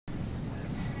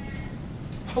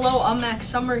Hello, I'm Max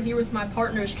Summer here with my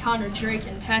partners Connor Drake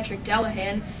and Patrick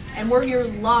Dallahan, and we're here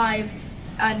live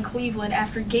in Cleveland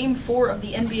after Game 4 of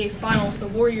the NBA Finals. The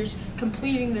Warriors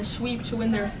completing the sweep to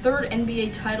win their third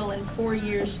NBA title in 4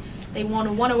 years. They won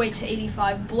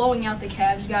 108-85, blowing out the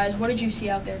Cavs. Guys, what did you see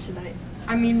out there tonight?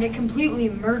 I mean, they completely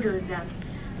murdered them.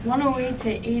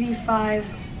 108-85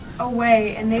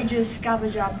 away, and they just got the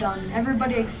job done.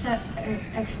 Everybody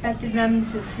expected them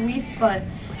to sweep, but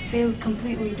they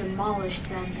completely demolished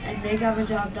them, and they got the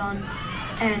job done.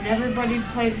 And everybody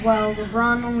played well.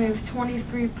 LeBron only has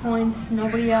 23 points.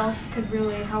 Nobody else could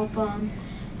really help him,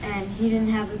 and he didn't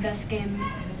have the best game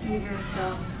either.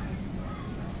 So,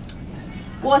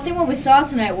 well, I think what we saw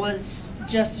tonight was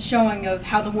just a showing of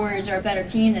how the Warriors are a better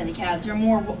team than the Cavs. They're a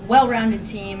more well-rounded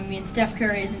team. I mean, Steph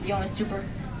Curry isn't the only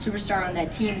superstar on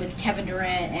that team with Kevin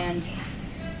Durant and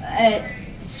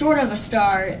sort of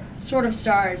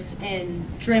stars in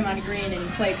Draymond Green and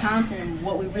Klay Thompson, and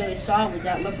what we really saw was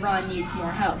that LeBron needs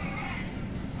more help.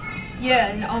 Yeah,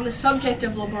 and on the subject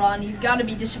of LeBron, you've got to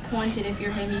be disappointed if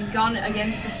you're him. You've gone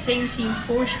against the same team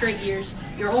 4 straight years.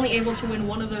 You're only able to win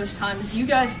one of those times. Do you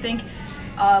guys think,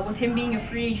 with him being a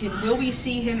free agent, will we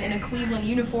see him in a Cleveland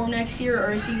uniform next year,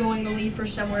 or is he going to leave for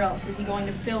somewhere else? Is he going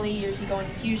to Philly, or is he going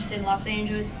to Houston, Los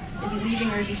Angeles? Is he leaving,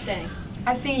 or is he staying?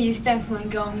 I think he's definitely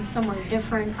going somewhere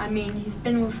different. I mean, he's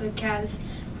been with the Cavs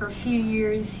for a few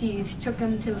years. He's took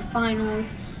them to the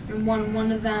finals and won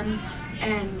one of them,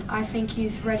 and I think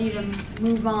he's ready to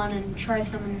move on and try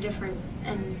something different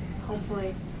and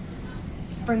hopefully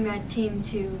bring that team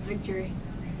to victory.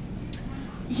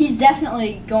 He's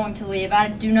definitely going to leave. I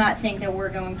do not think that we're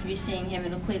going to be seeing him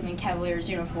in a Cleveland Cavaliers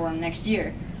uniform next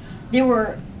year. There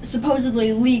were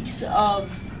supposedly leaks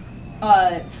of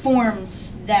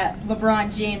forms that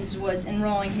LeBron James was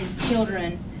enrolling his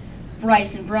children,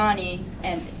 Bryce and Bronny,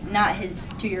 and not his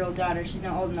 2-year-old daughter. She's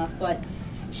not old enough, but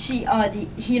he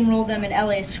enrolled them in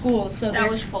LA schools. So that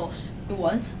was false. It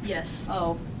was? Yes.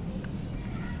 Oh.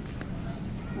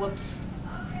 Whoops.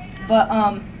 But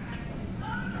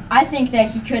I think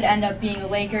that he could end up being a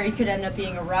Laker. He could end up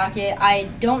being a Rocket. I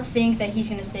don't think that he's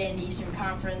going to stay in the Eastern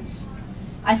Conference.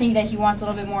 I think that he wants a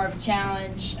little bit more of a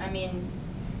challenge. I mean,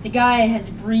 the guy has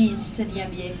breezed to the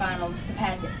NBA Finals the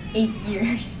past 8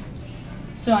 years.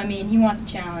 So, I mean, he wants a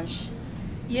challenge.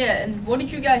 Yeah, and what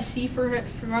did you guys see from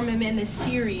him in this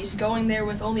series, going there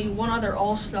with only one other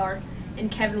All-Star in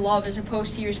Kevin Love, as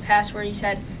opposed to years past where he's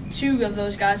had 2 of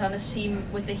those guys on his team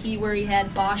with the Heat, where he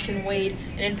had Bosh and Wade,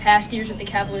 and in past years with the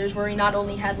Cavaliers where he not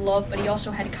only had Love, but he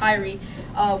also had Kyrie.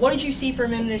 What did you see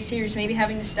from him this series, maybe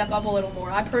having to step up a little more?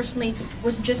 I personally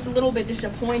was just a little bit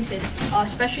disappointed,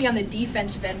 especially on the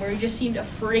defensive end, where he just seemed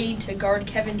afraid to guard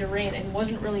Kevin Durant and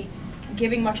wasn't really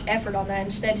giving much effort on that,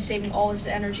 instead saving all of his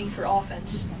energy for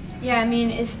offense. Yeah, I mean,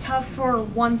 it's tough for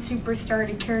one superstar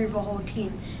to carry the whole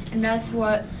team, and that's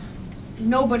what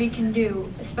nobody can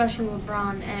do, especially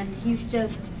LeBron, and he's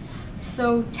just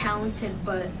so talented,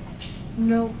 but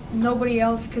nobody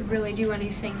else could really do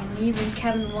anything. And even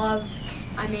Kevin Love,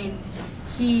 I mean,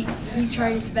 he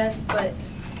tried his best, but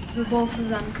the both of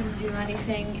them couldn't do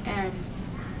anything, and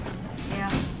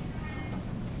yeah.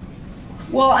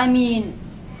 Well, I mean,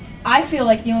 I feel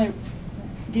like the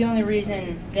only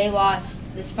reason they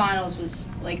lost this finals was,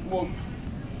 like, well,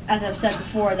 as I've said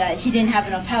before, that he didn't have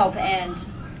enough help, and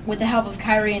with the help of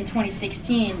Kyrie in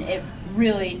 2016, it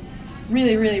really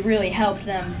helped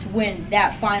them to win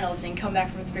that finals and come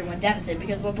back from a 3-1 deficit,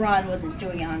 because LeBron wasn't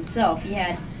doing it himself. He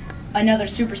had another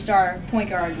superstar point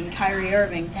guard in Kyrie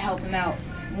Irving to help him out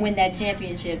win that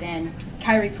championship, and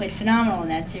Kyrie played phenomenal in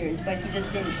that series, but he just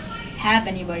didn't have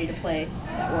anybody to play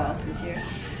that well this year.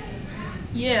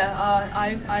 Yeah,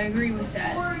 I agree with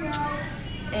that.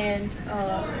 And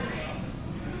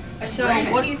so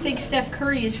what do you think Steph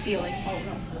Curry is feeling?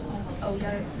 Oh, we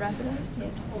gotta wrap it up?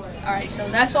 Yeah. All right, so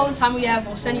that's all the time we have.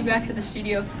 We'll send you back to the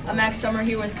studio. I'm Max Summer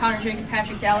here with Connor Drake and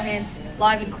Patrick Dallahan,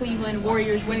 live in Cleveland.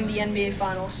 Warriors winning the NBA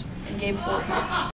Finals in Game 4.